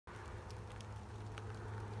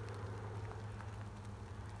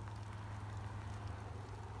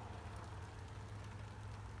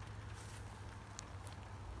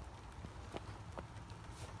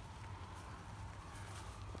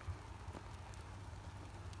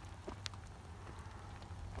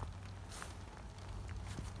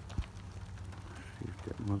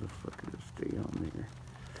motherfucker to stay on there.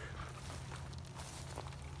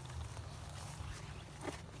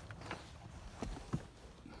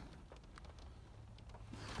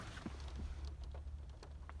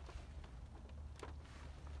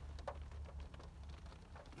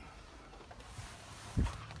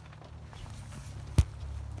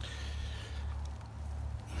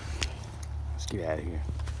 Let's get out of here.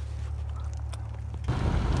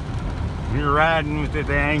 You're riding with the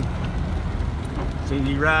thing. Seems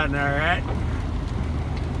you riding all right.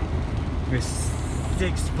 It's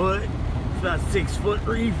 6 foot. It's about 6 foot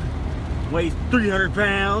reef. Weighs 300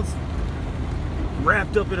 pounds.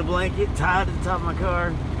 Wrapped up in a blanket, tied to the top of my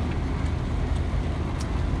car.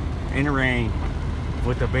 In the rain,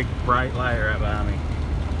 with a big bright light right behind me.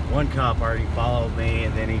 One cop already followed me,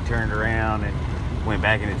 and then he turned around and went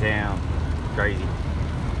back into town. Crazy.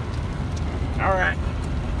 All right,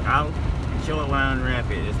 I'll show it when I unwrap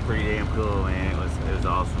it. It's pretty damn cool, man. It was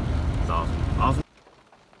awesome. It's awesome.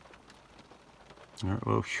 All right,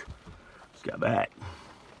 well, just got back.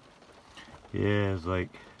 Yeah, it's like,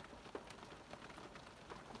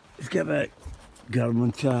 just got back. Got them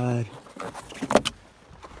untied.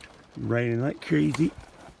 Raining like crazy.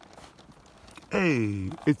 Hey,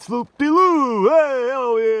 it's Loop-de-Loo. Hey,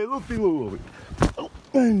 oh yeah, Loop-de-Loo. Oh,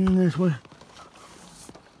 and then this one.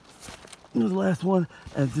 This was the last one,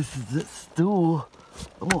 and this is the stool.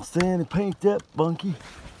 I'm gonna sand and paint that bunky.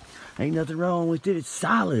 Ain't nothing wrong with it. It's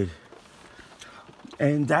solid.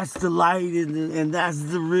 And that's the light, and that's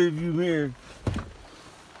the rearview mirror.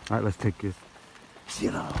 All right, let's take this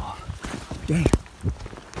shit off. Damn.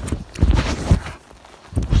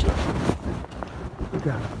 Shit.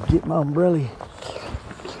 Gotta get my umbrella.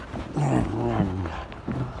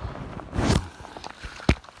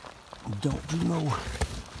 Don't do no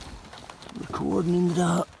recording in the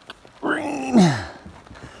dark rain.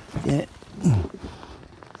 Yeah.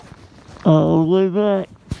 All the way back.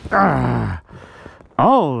 Ah.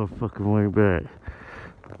 All the fucking way back.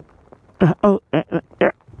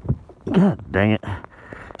 God dang it.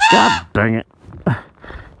 God dang it.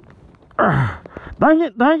 Dang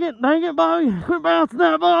it, Bobby. Quit bouncing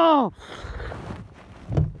that ball.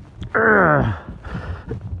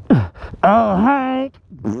 Oh, Hank.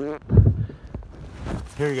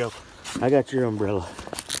 Here you go. I got your umbrella.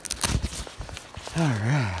 All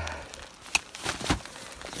right.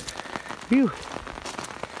 Phew.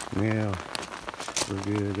 Yeah, we're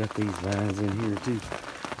good. Got these vines in here too.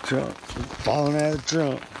 Trunk falling out of the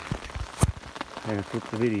trunk. I gotta flip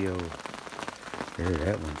the video. There,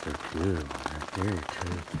 that one's a good one right there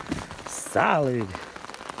too. Solid.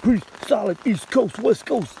 Pretty solid East Coast, West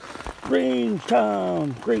Coast.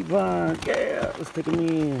 Springtime, grapevine. Yeah, let's take them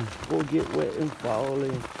in. We'll get wet and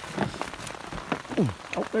falling.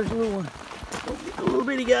 Oh, there's a little one. A little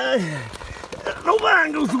bitty guy. No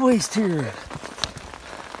vine goes to waste here.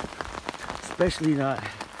 Especially not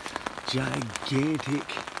gigantic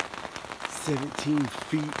 17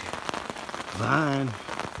 feet vine.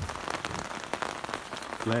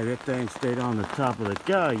 Glad that thing stayed on the top of the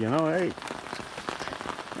car, you know, hey.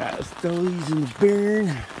 Let's throw these in the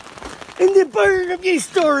barn. In the barn of your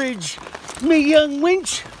storage, me young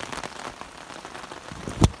winch.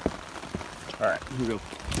 Alright, here we go.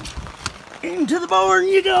 Into the barn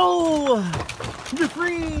you go!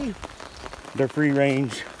 They're free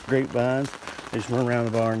range grapevines. They just run around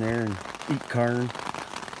the barn there and eat corn.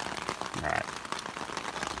 Alright.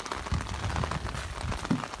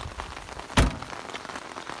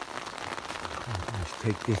 Let's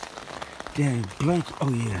take this damn blanket.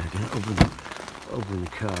 Oh yeah, I gotta open the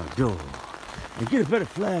car door. And get a better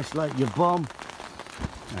flashlight, you bum.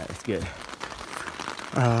 Alright, let's get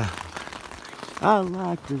I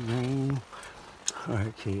like the rain. Alright,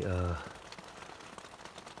 okay,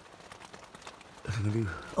 what's I gonna do?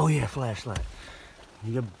 Oh yeah, flashlight.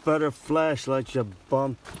 You better flashlight, you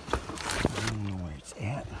bum. I don't know where it's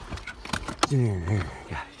at. It's in here,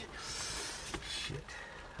 got it. Shit.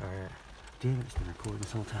 Alright. Damn it, it's been recording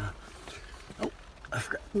this whole time. Oh, I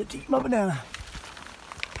forgot to eat my banana.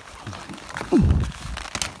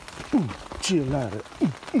 Chill louder.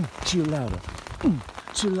 Chill louder.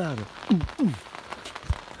 Chill louder.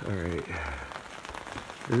 Alright.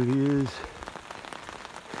 There it is.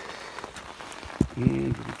 And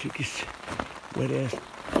we're gonna take this wet ass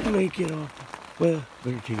blanket off. Well,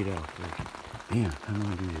 better take it off. Damn, how do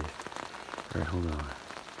I do this? Alright, hold on.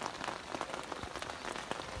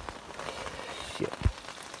 Shit.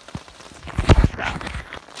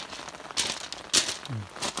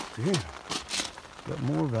 Yeah. Got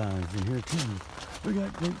more vines in here too. We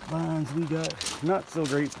got grapevines, we got not so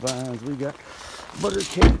grapevines, we got butter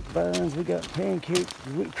cake vines, we got pancakes,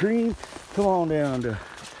 whipped cream. Come on down to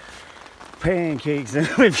pancakes in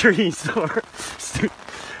the livery store.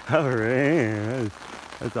 Oh man,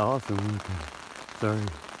 that's awesome. Sorry,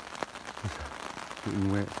 it's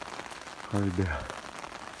getting wet. Hard to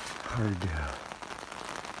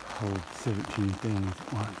hold 17 things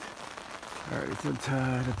at once. Alright, it's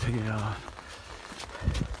untied. I'll take it off.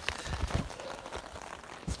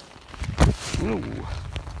 Ooh.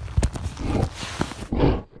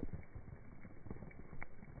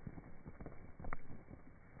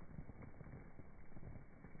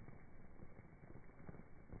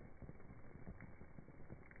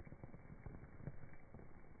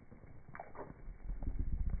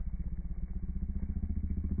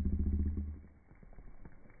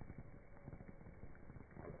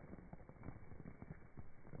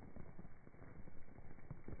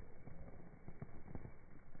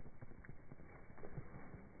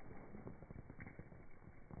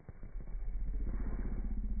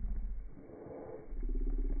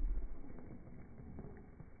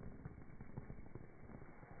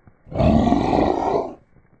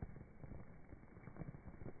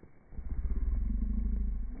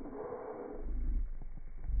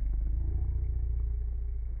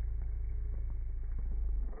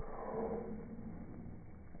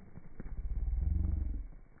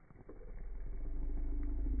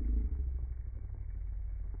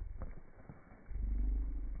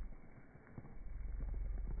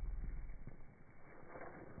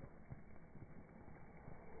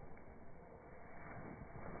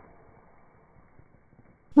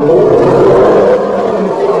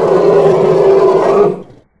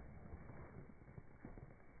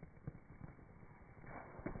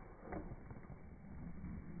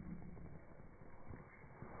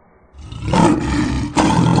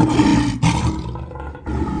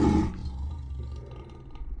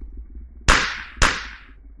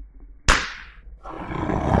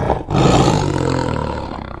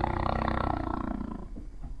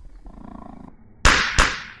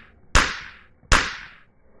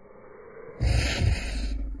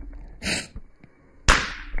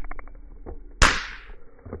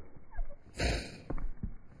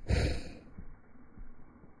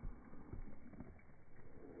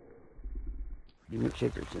 Give me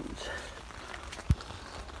Chickersons.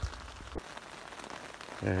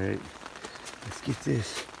 Alright, let's get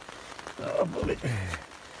this off of it.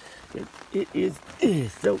 It is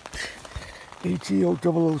soaked.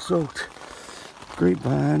 H-E-O-O-O soaked.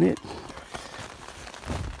 Grapevine it.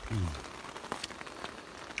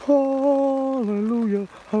 Hallelujah,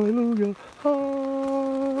 hallelujah, hallelujah.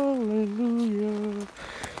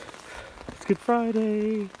 It's Good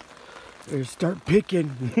Friday. Or start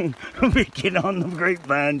picking, picking on the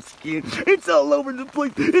grapevine skin. It's all over the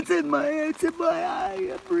place. It's in my eye.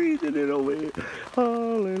 I'm breathing it over here.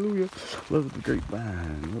 Hallelujah. Love the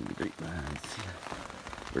grapevine. Love the grapevines.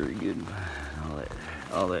 Very good.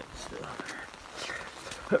 All that stuff.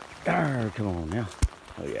 Come on now.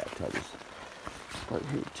 Oh yeah, I'll this part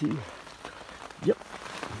here too. Yep.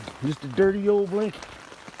 Just a dirty old blanket.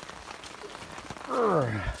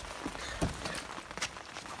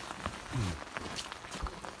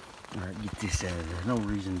 Alright, get this out of there. No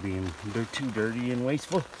reason being they're too dirty and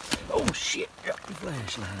wasteful. Oh shit, dropped the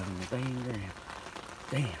flashlight on the dang ground.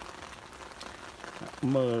 Damn.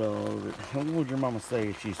 Mud all over it. What would your mama say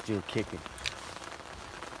if she's still kicking?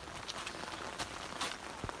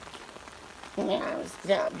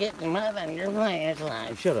 Stop getting mud on your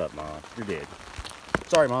flashlight. Shut up, Mom. You're dead.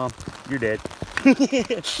 Sorry, Mom. You're dead. I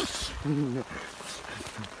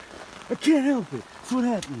can't help it. That's what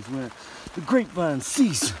happens when the grapevine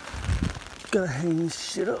season. Gotta hang this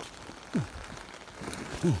shit up.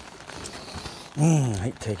 I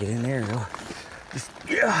hate to take it in there though. Just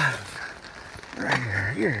right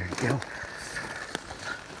here. Here we go.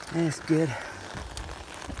 That's good.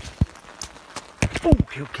 Oh,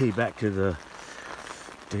 okay, back to the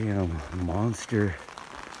damn monster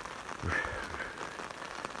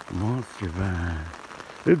vine.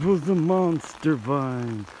 It was the monster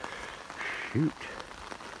vine. Shoot.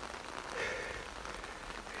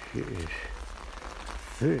 Shit is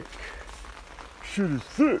thick. Shit is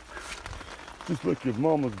thick. Just like your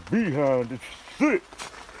mama's behind. It's thick.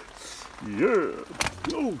 Yeah.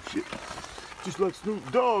 Oh shit. Just like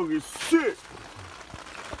Snoop Dogg is sick.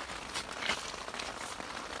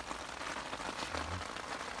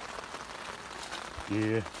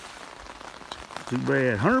 Yeah. Too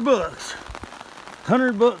bad. $100.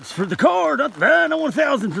 $100 for the car, not the vine. I want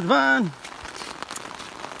 $1,000 for the vine.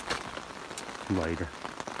 Later.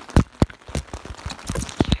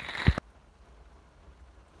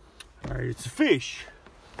 Alright, it's a fish.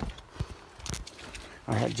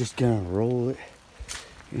 Alright, just gonna roll it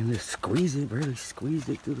And just squeeze it, barely squeezed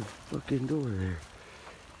it through the fucking door there.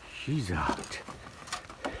 She's out.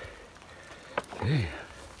 Damn.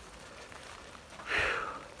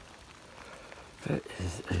 That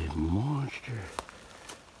is a monster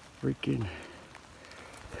freaking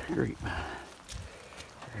grapevine.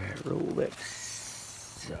 Alright, roll that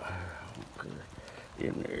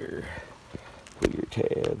in there. Put your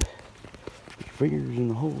tab, put your fingers in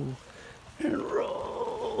the hole, and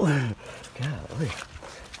roll. Golly.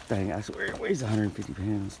 Dang, I swear it weighs 150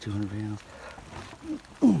 pounds, 200 pounds.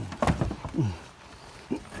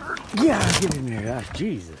 Yeah, get in there. Ah,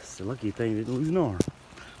 Jesus. The lucky thing didn't lose an arm.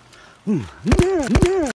 Yeah.